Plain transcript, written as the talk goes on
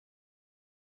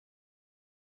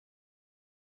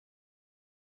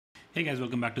Hey guys,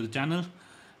 welcome back to the channel.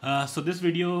 So this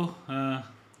video,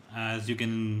 as you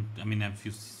can,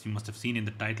 you must have seen in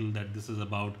the title that this is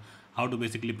about how to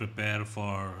basically prepare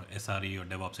for SRE or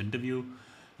DevOps interview.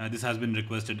 This has been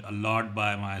requested a lot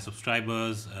by my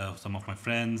subscribers, some of my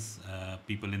friends,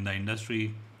 people in the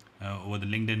industry, over the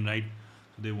LinkedIn, right?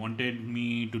 So they wanted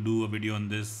me to do a video on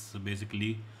this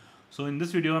basically. So in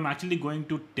this video, I'm actually going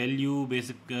to tell you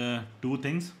two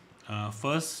things.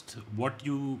 First, what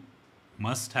you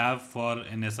must have for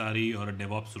an SRE or a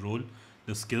DevOps role,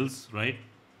 the skills, right?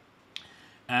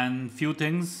 And few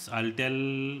things I'll tell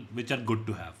which are good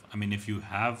to have. I mean, if you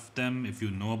have them, if you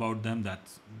know about them,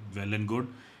 that's well and good.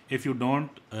 If you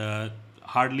don't,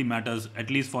 hardly matters,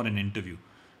 at least for an interview.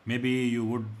 Maybe you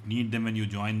would need them when you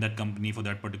join that company for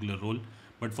that particular role,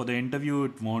 but for the interview,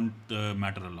 it won't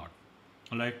matter a lot.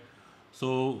 All right.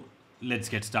 So let's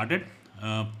get started.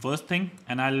 First thing,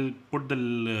 and I'll put the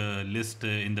list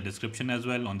in the description as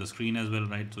well, on the screen as well,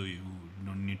 right? So you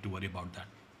don't need to worry about that.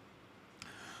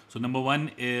 So number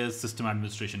one is system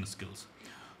administration skills.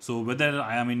 So whether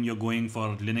you're going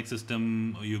for Linux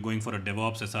system, or you're going for a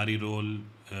DevOps SRE role,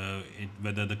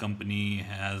 whether the company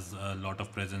has a lot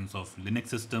of presence of Linux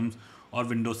systems or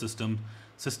Windows systems,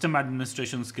 system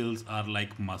administration skills are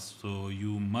like must. So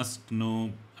you must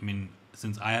know.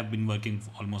 Since I have been working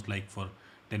almost like for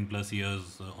 10 plus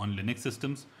years on Linux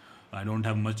systems, I don't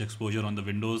have much exposure on the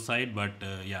Windows side, but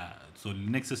yeah. So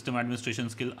Linux system administration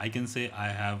skill, I can say I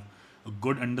have a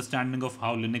good understanding of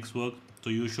how Linux works. So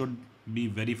you should be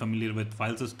very familiar with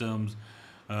file systems,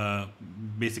 uh,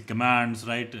 basic commands,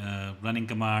 right? Running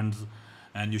commands,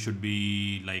 and you should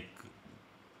be like,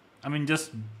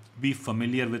 just be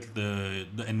familiar with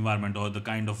the environment or the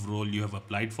kind of role you have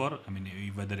applied for.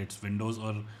 Whether it's Windows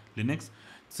or Linux,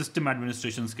 system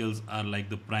administration skills are like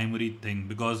the primary thing,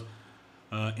 because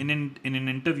in an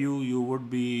interview you would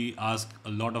be asked a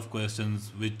lot of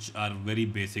questions which are very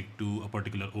basic to a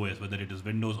particular OS, whether it is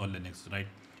Windows or Linux, right?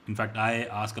 In fact, I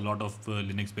ask a lot of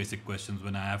Linux basic questions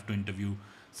when I have to interview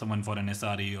someone for an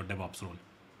SRE or DevOps role.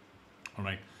 All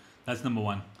right, that's number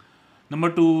one.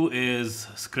 Number two is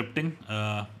scripting.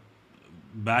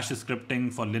 Bash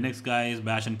scripting for Linux guys,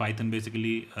 Bash and Python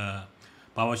basically,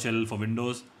 PowerShell for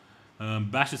Windows.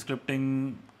 Bash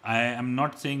scripting, I am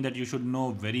not saying that you should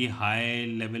know very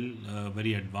high level,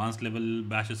 very advanced level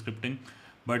Bash scripting,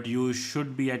 but you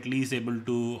should be at least able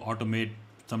to automate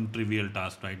some trivial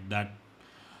tasks, right? That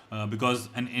because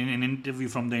in an interview,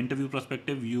 from the interview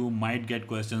perspective, you might get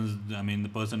questions. The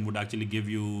person would actually give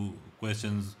you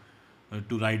questions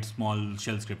to write small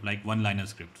shell script, like one liner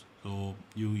scripts. So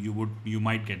you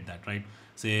might get that, right?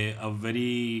 Say a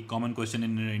very common question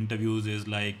in interviews is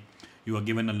like, you are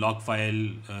given a log file,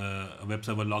 a web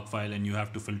server log file, and you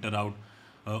have to filter out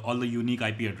all the unique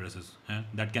IP addresses.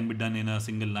 That can be done in a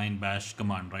single line bash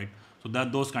command, right? So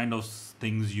that those kind of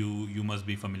things you must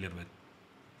be familiar with.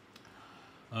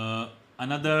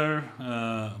 Another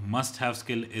must-have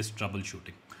skill is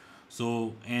troubleshooting.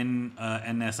 So in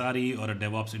an SRE or a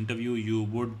DevOps interview, you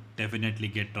would definitely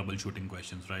get troubleshooting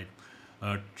questions, right?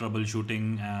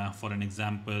 Troubleshooting, for an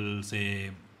example,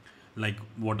 say, like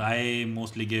what I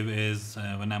mostly give is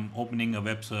when I'm opening a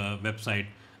website,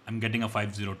 I'm getting a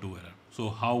 502 error. So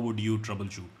how would you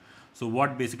troubleshoot? So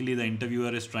what basically the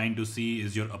interviewer is trying to see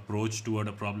is your approach toward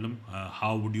a problem.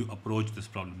 How would you approach this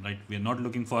problem, right? We are not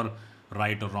looking for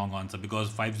right or wrong answer, because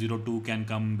 502 can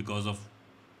come because of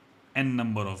n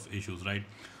number of issues, right?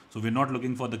 So we're not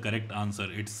looking for the correct answer.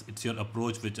 It's your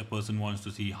approach which a person wants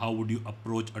to see. How would you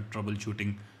approach a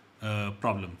troubleshooting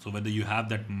problem? So whether you have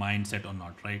that mindset or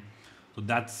not, right? So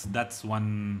that's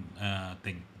one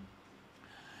thing.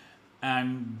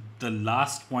 And the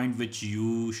last point which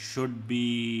you should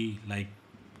be like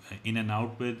in and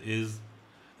out with is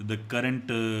the current,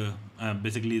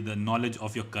 basically the knowledge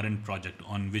of your current project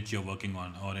on which you're working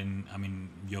on, or in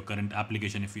your current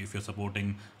application, if you're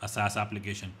supporting a SaaS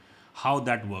application, how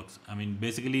that works.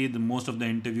 Basically the most of the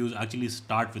interviews actually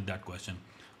start with that question.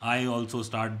 I also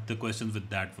start the questions with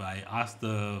that. I ask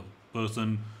the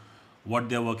person what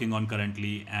they're working on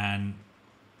currently, and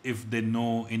if they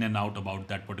know in and out about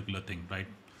that particular thing, right?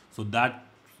 So that,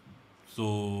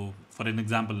 so for an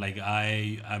example, like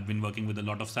I have been working with a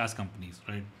lot of SaaS companies,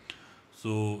 right?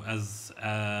 So as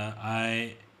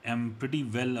I am pretty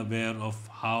well aware of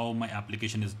how my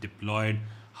application is deployed,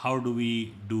 how do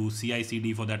we do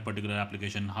CICD for that particular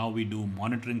application, how we do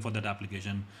monitoring for that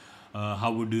application,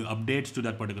 how we do updates to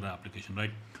that particular application,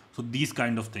 right? So these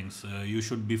kind of things you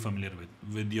should be familiar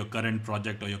with your current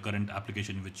project or your current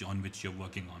application which you're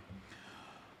working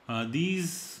on.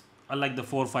 These are like the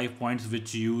 4 or 5 points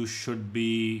which you should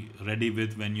be ready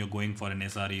with when you're going for an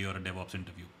SRE or a DevOps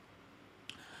interview.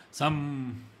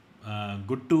 Some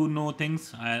good to know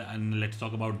things, and let's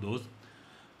talk about those.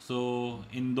 So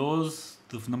in those,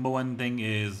 the number one thing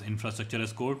is infrastructure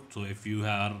as code. So if you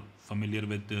are familiar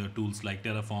with tools like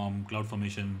Terraform,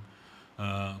 CloudFormation,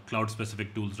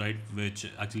 cloud-specific tools, right, which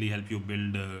actually help you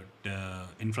build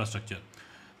infrastructure,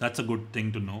 that's a good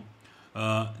thing to know.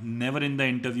 Never in the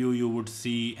interview you would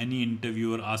see any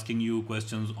interviewer asking you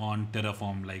questions on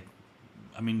Terraform. Like,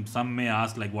 I mean, some may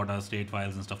ask like what are state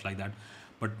files and stuff like that,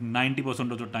 but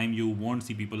 90% of the time you won't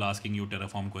see people asking you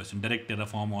Terraform question, direct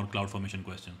Terraform or CloudFormation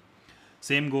question.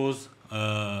 Same goes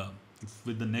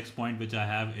with the next point which I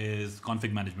have is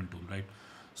config management tool, right?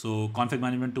 So config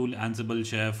management tool, Ansible,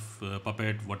 Chef,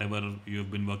 Puppet, whatever you've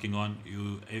been working on,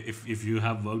 if you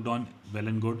have worked on, well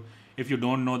and good. If you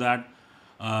don't know that,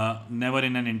 never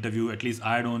in an interview, at least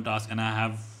I don't ask, and I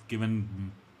have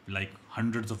given like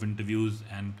hundreds of interviews,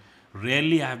 and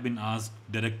rarely I have been asked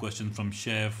direct questions from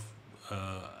Chef.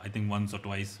 I think once or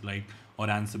twice, right, or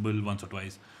Ansible once or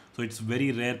twice. So it's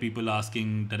very rare people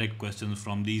asking direct questions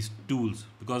from these tools,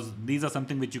 because these are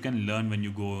something which you can learn when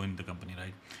you go in the company,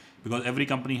 right? Because every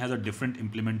company has a different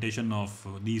implementation of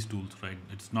these tools, right?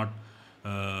 It's not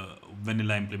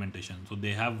vanilla implementation. So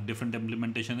they have different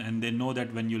implementation, and they know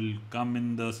that when you'll come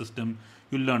in the system,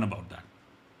 you'll learn about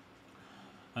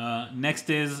that. Next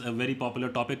is a very popular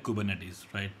topic, Kubernetes,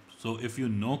 right? So if you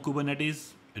know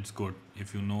Kubernetes, it's good.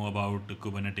 If you know about the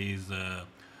Kubernetes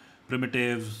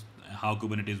primitives, how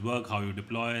Kubernetes work, how you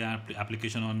deploy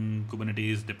application on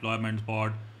Kubernetes, deployment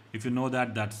pod, if you know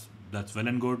that, that's well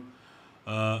and good.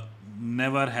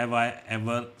 Never have I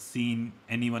ever seen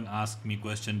anyone ask me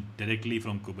question directly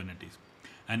from Kubernetes,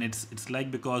 and it's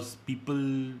like because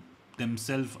people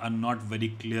themselves are not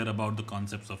very clear about the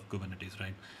concepts of Kubernetes,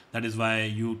 right? That is why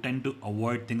you tend to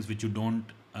avoid things which you don't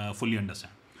fully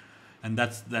understand, and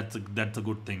that's a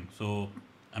good thing. So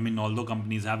I mean, although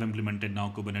companies have implemented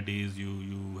now Kubernetes,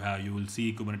 you will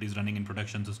see Kubernetes running in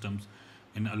production systems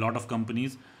in a lot of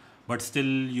companies, but still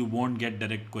you won't get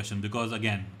direct questions, because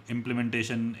again,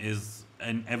 implementation is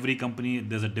in every company.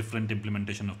 There's a different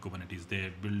implementation of Kubernetes.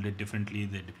 They build it differently,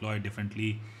 they deploy it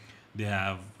differently. They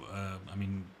have, I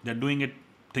mean, they're doing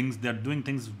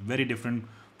things very different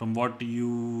from what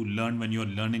you learn when you're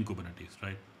learning Kubernetes,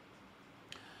 right?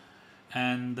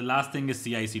 And the last thing is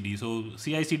CICD. So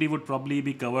CICD would probably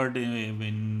be covered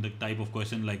in the type of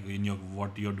question like in your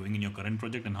what you're doing in your current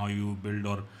project and how you build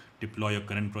or deploy your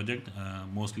current project.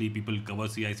 Mostly people cover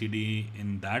CICD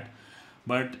in that.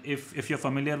 But if you're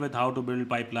familiar with how to build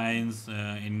pipelines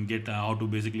in Git, how to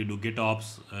basically do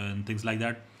GitOps and things like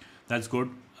that, that's good.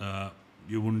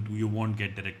 You won't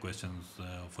get direct questions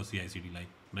for CICD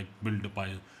like build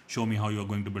a show me how you're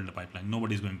going to build a pipeline.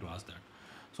 Nobody's going to ask that.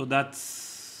 So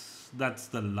that's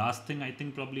the last thing I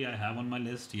think probably I have on my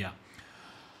list. Yeah.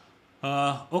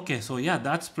 Okay, so yeah,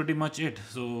 that's pretty much it.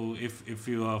 So if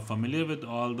you are familiar with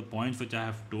all the points which I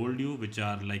have told you, which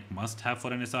are like must have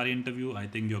for an SRE interview, I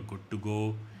think you're good to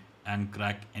go and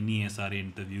crack any SRE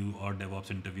interview or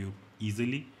DevOps interview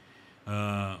easily.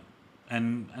 Uh,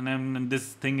 and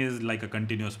this thing is like a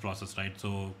continuous process, right?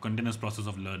 So continuous process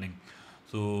of learning.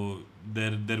 So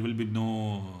there will be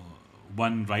no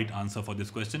one right answer for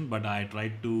this question, but I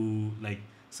tried to like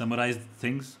summarize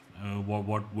things,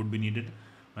 what would be needed,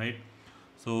 right?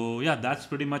 So yeah, that's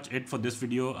pretty much it for this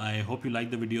video. I hope you like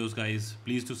the videos, guys.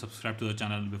 Please do subscribe to the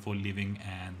channel before leaving,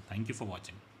 and thank you for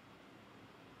watching.